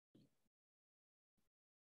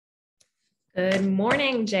Good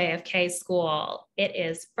morning, JFK School. It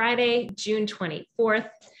is Friday, June 24th.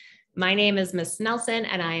 My name is Miss Nelson,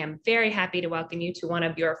 and I am very happy to welcome you to one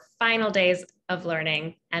of your final days of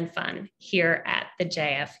learning and fun here at the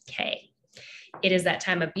JFK. It is that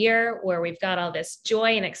time of year where we've got all this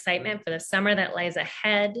joy and excitement for the summer that lies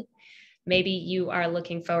ahead. Maybe you are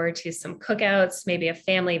looking forward to some cookouts, maybe a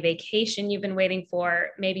family vacation you've been waiting for,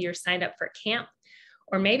 maybe you're signed up for camp.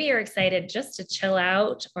 Or maybe you're excited just to chill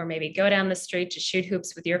out, or maybe go down the street to shoot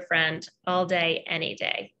hoops with your friend all day, any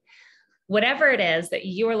day. Whatever it is that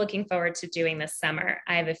you are looking forward to doing this summer,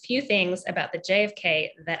 I have a few things about the JFK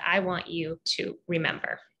that I want you to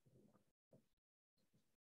remember.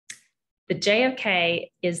 The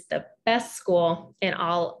JFK is the best school in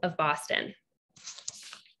all of Boston.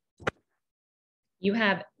 You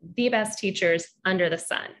have the best teachers under the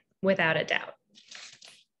sun, without a doubt.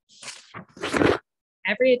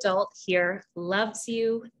 Every adult here loves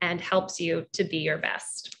you and helps you to be your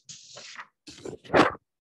best.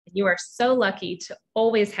 You are so lucky to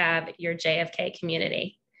always have your JFK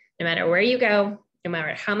community. No matter where you go, no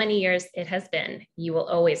matter how many years it has been, you will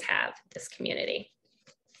always have this community.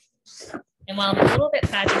 And while I'm a little bit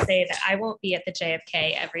sad to say that I won't be at the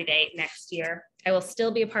JFK every day next year, I will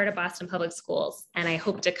still be a part of Boston Public Schools, and I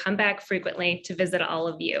hope to come back frequently to visit all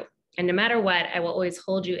of you. And no matter what, I will always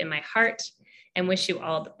hold you in my heart and wish you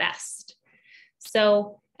all the best.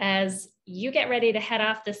 So as you get ready to head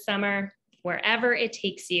off this summer, wherever it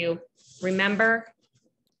takes you, remember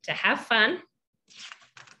to have fun,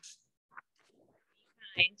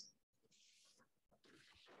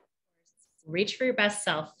 reach for your best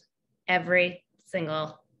self every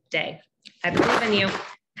single day. I believe in you.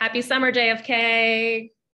 Happy summer,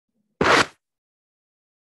 JFK.